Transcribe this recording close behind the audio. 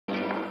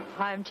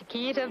I'm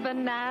Chiquita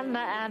Banana,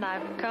 and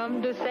I've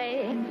come to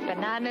say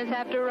bananas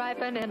have to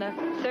ripen in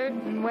a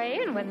certain way,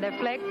 and when they're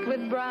flecked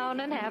with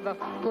brown and have a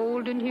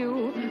golden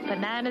hue,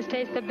 bananas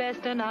taste the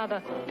best and are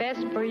the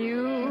best for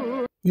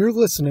you. You're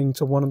listening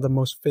to one of the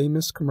most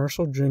famous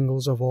commercial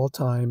jingles of all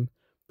time,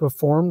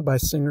 performed by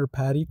singer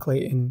Patti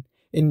Clayton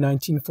in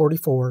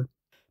 1944.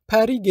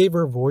 Patti gave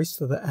her voice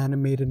to the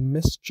animated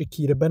Miss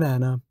Chiquita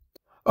Banana,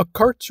 a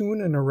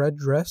cartoon in a red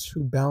dress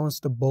who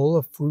balanced a bowl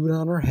of fruit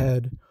on her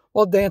head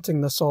while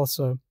dancing the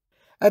salsa.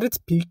 At its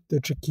peak, the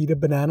Chiquita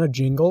Banana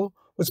jingle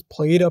was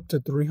played up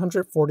to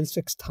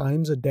 346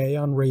 times a day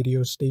on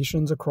radio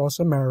stations across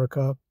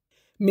America,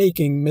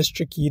 making Miss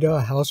Chiquita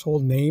a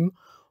household name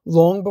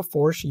long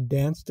before she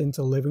danced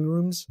into living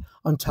rooms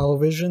on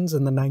televisions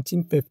in the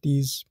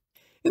 1950s.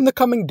 In the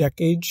coming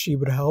decades, she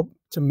would help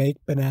to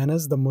make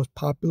bananas the most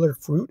popular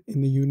fruit in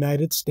the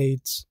United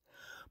States.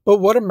 But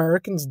what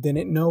Americans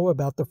didn't know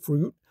about the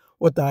fruit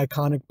with the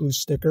iconic blue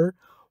sticker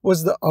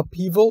was the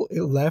upheaval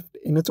it left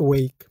in its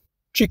wake.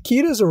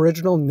 Chiquita's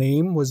original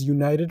name was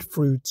United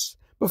Fruits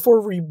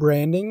before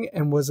rebranding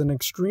and was an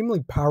extremely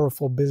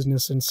powerful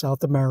business in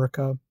South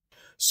America.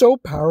 So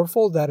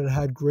powerful that it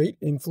had great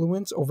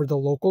influence over the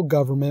local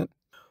government.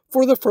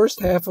 For the first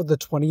half of the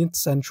 20th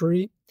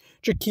century,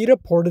 Chiquita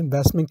poured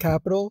investment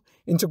capital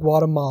into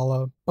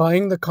Guatemala,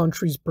 buying the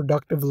country's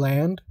productive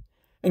land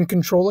and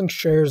controlling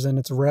shares in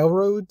its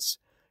railroads,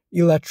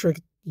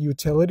 electric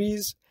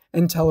utilities,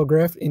 and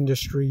telegraph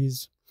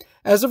industries.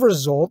 As a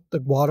result, the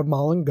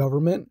Guatemalan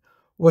government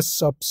was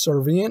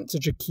subservient to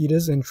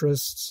Chiquita's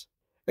interests,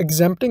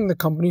 exempting the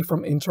company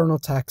from internal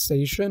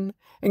taxation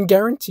and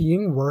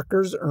guaranteeing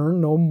workers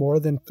earn no more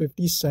than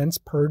 50 cents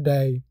per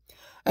day.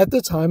 At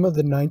the time of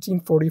the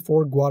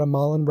 1944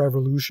 Guatemalan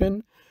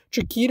Revolution,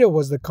 Chiquita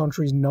was the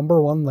country's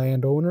 #1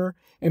 landowner,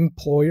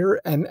 employer,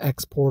 and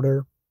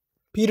exporter.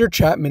 Peter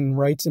Chapman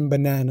writes in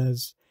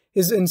Bananas,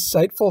 his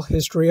insightful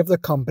history of the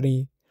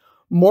company,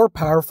 more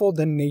powerful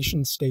than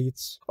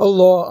nation-states, a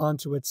law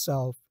unto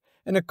itself,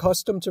 and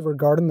accustomed to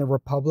regarding the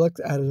Republic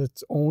as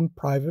its own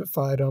private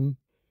fiefdom.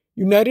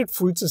 United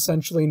Fruits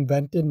essentially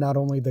invented not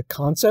only the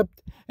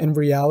concept and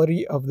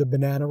reality of the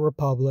Banana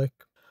Republic,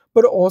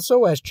 but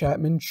also, as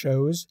Chapman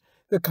shows,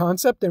 the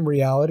concept and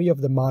reality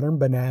of the modern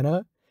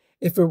banana.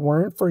 If it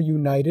weren't for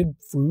United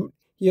Fruit,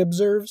 he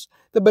observes,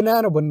 the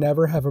banana would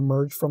never have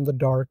emerged from the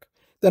dark,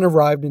 then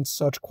arrived in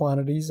such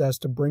quantities as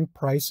to bring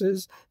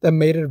prices that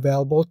made it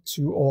available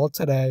to all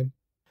today.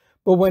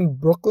 But when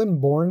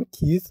Brooklyn-born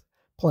Keith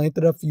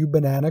planted a few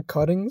banana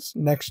cuttings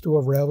next to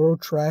a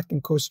railroad track in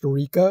Costa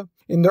Rica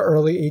in the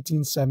early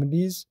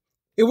 1870s,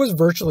 it was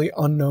virtually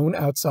unknown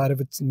outside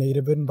of its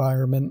native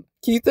environment.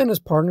 Keith and his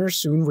partners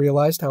soon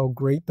realized how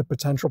great the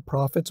potential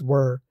profits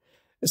were,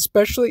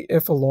 especially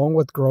if, along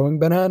with growing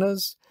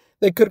bananas,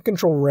 they could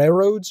control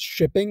railroads,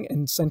 shipping,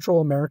 and Central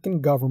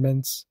American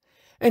governments.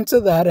 And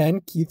to that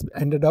end, Keith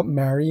ended up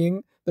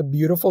marrying the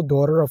beautiful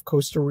daughter of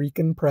Costa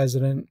Rican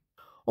president.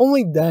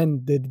 Only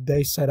then did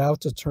they set out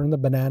to turn the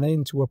banana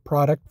into a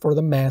product for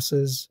the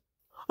masses.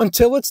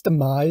 Until its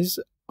demise,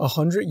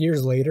 100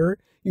 years later,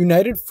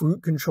 United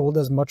Fruit controlled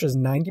as much as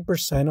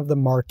 90% of the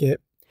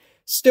market.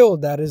 Still,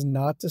 that is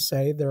not to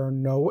say there are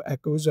no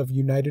echoes of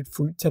United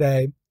Fruit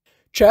today.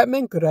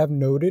 Chapman could have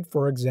noted,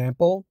 for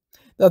example,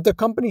 that the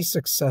company's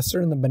successor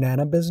in the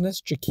banana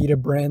business, Chiquita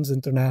Brands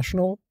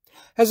International,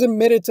 has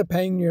admitted to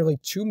paying nearly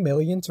 $2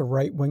 million to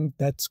right-wing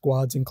death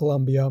squads in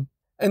Colombia,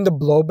 and the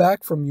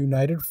blowback from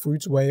United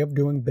Fruit's way of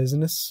doing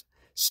business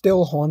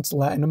still haunts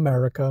Latin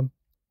America.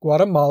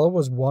 Guatemala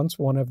was once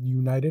one of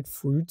United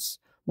Fruit's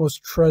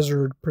most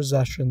treasured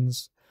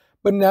possessions,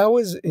 but now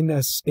is in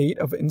a state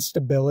of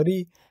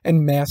instability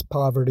and mass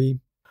poverty.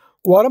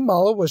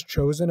 Guatemala was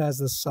chosen as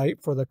the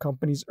site for the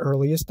company's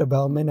earliest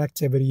development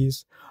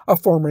activities, a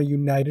former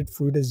United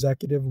Fruit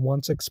executive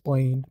once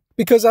explained.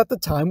 Because at the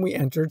time we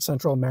entered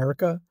Central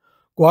America,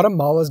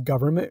 Guatemala's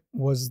government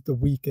was the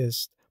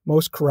weakest,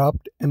 most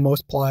corrupt, and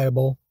most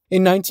pliable.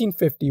 In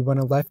 1950, when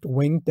a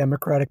left-wing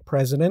Democratic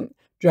president,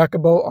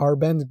 Jacobo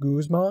Arbenz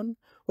Guzman,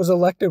 was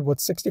elected with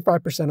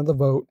 65% of the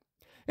vote,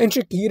 and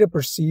Chiquita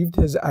perceived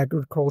his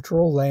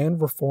agricultural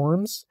land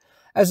reforms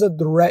as a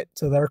threat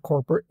to their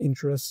corporate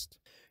interest.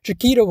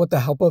 Chiquita, with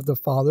the help of the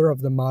father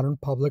of the modern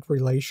public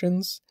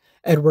relations,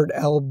 Edward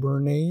L.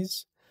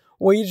 Bernays,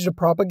 waged a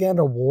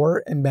propaganda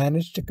war and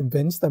managed to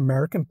convince the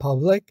American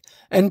public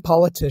and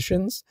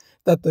politicians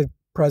that the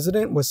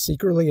president was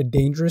secretly a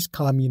dangerous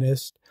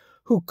communist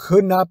who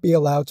could not be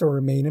allowed to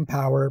remain in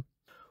power.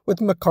 With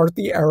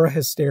McCarthy-era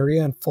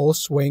hysteria in full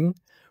swing,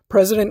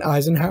 President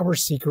Eisenhower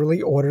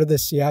secretly ordered the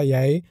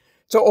CIA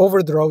to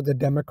overthrow the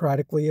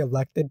democratically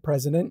elected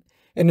president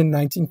in a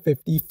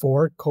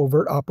 1954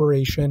 covert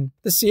operation.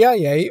 The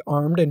CIA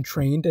armed and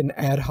trained an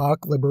ad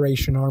hoc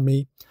liberation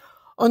army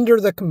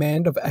under the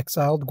command of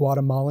exiled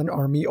Guatemalan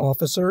army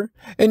officer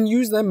and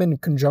used them in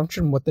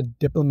conjunction with the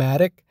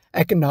diplomatic,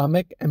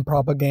 economic, and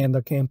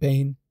propaganda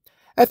campaign.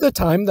 At the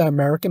time, the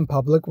American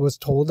public was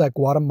told that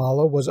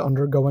Guatemala was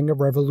undergoing a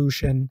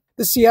revolution.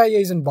 The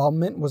CIA's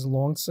involvement was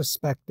long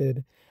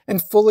suspected,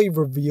 and fully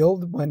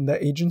revealed when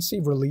the agency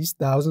released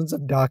thousands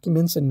of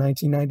documents in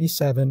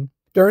 1997.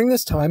 During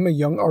this time, a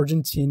young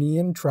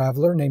Argentinian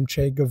traveler named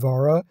Che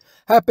Guevara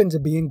happened to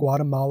be in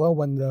Guatemala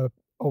when the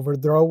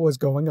overthrow was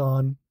going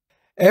on.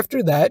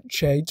 After that,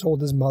 Che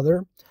told his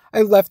mother,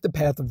 "I left the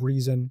path of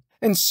reason,"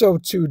 and so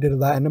too did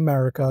Latin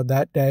America.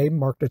 That day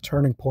marked a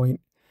turning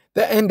point,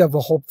 the end of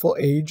a hopeful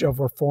age of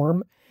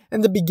reform,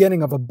 and the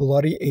beginning of a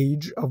bloody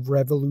age of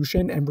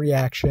revolution and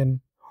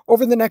reaction.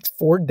 Over the next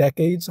 4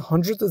 decades,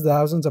 hundreds of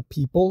thousands of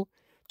people,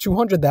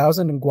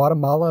 200,000 in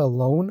Guatemala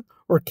alone,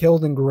 were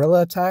killed in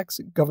guerrilla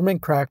attacks,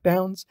 government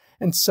crackdowns,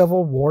 and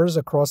civil wars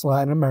across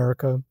Latin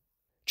America.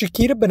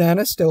 Chiquita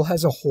banana still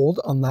has a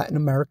hold on Latin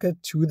America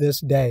to this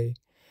day,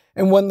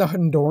 and when the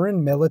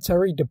Honduran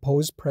military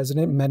deposed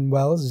President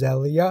Manuel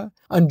Zelaya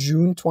on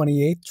June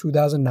 28,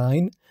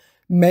 2009,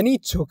 many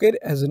took it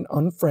as an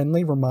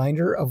unfriendly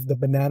reminder of the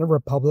Banana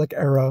Republic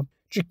era.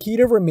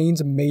 Chiquita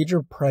remains a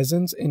major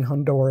presence in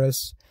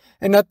Honduras,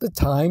 and at the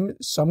time,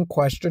 some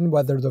questioned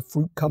whether the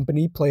fruit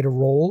company played a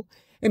role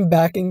in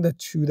backing the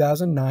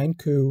 2009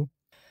 coup,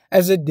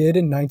 as it did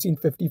in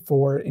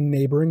 1954 in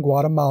neighboring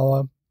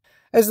Guatemala.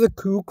 As the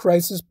coup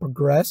crisis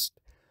progressed,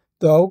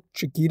 though,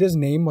 Chiquita's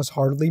name was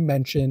hardly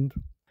mentioned.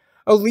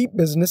 Elite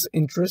business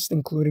interests,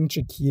 including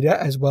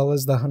Chiquita as well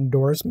as the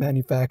Honduras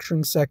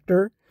manufacturing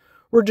sector,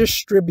 were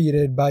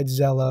distributed by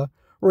Zela,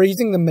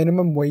 raising the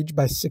minimum wage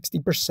by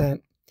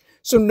 60%.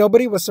 So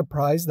nobody was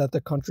surprised that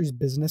the country's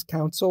business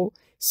council,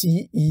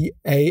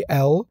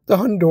 CEAL, the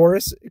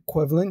Honduras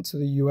equivalent to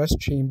the U.S.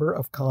 Chamber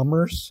of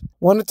Commerce,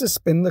 wanted to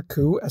spin the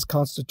coup as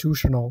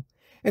constitutional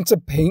and to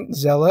paint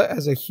Zela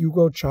as a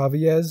Hugo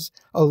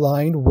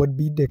Chavez-aligned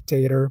would-be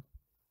dictator.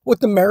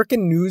 With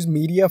American news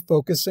media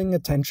focusing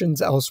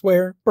attentions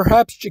elsewhere,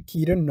 perhaps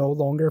Chiquita no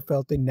longer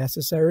felt it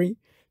necessary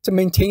to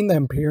maintain the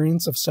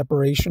appearance of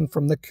separation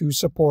from the coup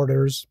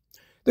supporters.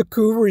 The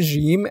coup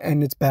regime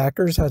and its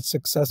backers had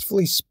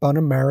successfully spun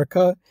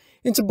America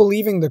into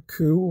believing the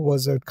coup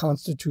was a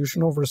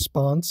constitutional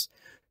response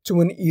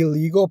to an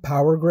illegal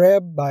power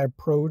grab by a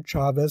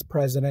pro-Chavez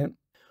president.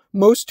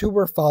 Most who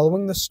were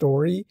following the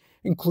story,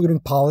 including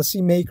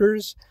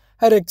policymakers,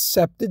 had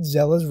accepted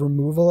Zela's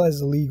removal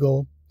as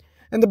legal,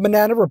 and the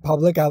Banana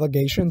Republic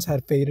allegations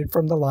had faded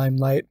from the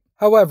limelight.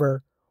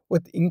 However,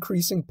 with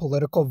increasing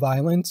political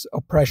violence,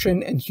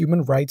 oppression, and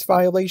human rights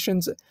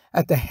violations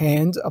at the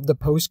hands of the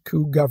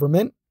post-coup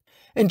government,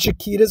 and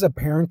Chiquita's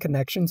apparent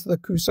connection to the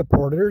coup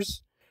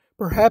supporters,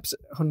 perhaps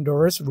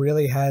Honduras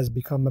really has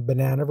become a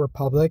banana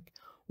republic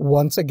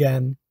once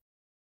again.